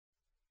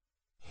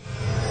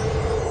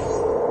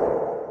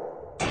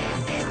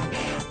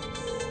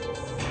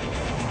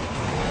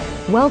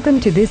Welcome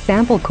to this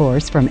sample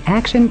course from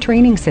Action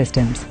Training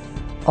Systems.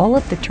 All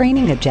of the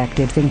training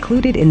objectives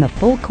included in the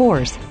full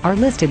course are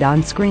listed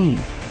on screen.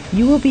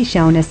 You will be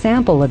shown a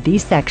sample of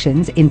these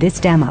sections in this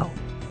demo.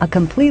 A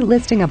complete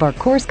listing of our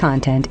course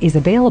content is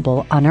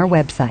available on our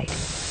website.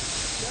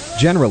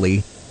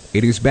 Generally,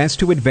 it is best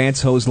to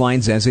advance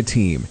hoselines as a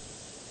team.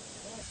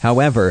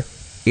 However,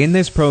 in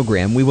this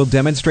program we will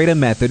demonstrate a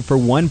method for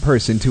one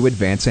person to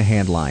advance a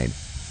handline.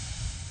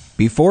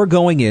 Before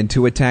going in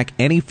to attack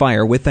any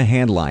fire with the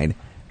handline,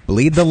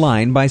 bleed the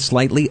line by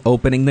slightly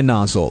opening the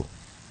nozzle.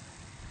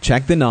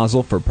 Check the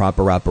nozzle for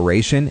proper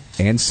operation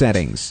and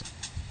settings.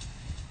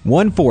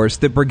 One force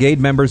that brigade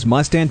members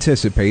must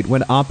anticipate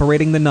when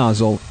operating the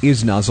nozzle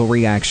is nozzle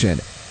reaction.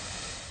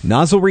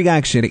 Nozzle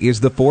reaction is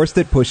the force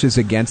that pushes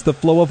against the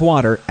flow of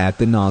water at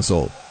the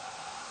nozzle.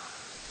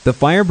 The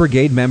fire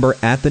brigade member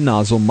at the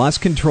nozzle must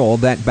control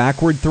that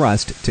backward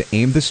thrust to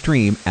aim the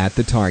stream at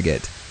the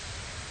target.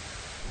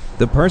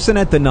 The person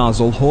at the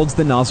nozzle holds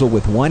the nozzle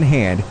with one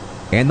hand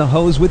and the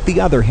hose with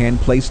the other hand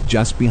placed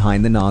just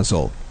behind the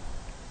nozzle.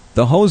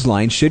 The hose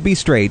line should be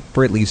straight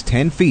for at least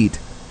 10 feet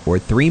or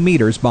 3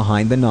 meters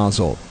behind the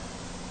nozzle.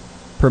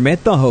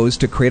 Permit the hose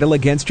to cradle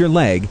against your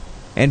leg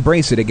and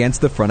brace it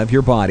against the front of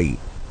your body.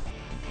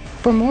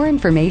 For more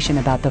information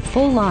about the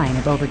full line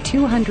of over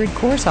 200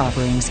 course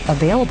offerings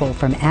available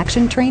from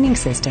Action Training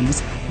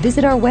Systems,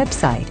 visit our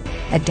website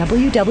at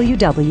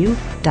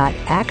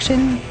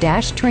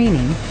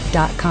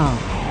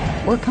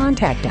www.action-training.com or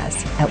contact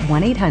us at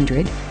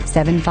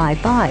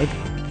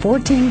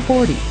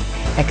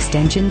 1-800-755-1440,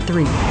 extension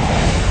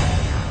 3.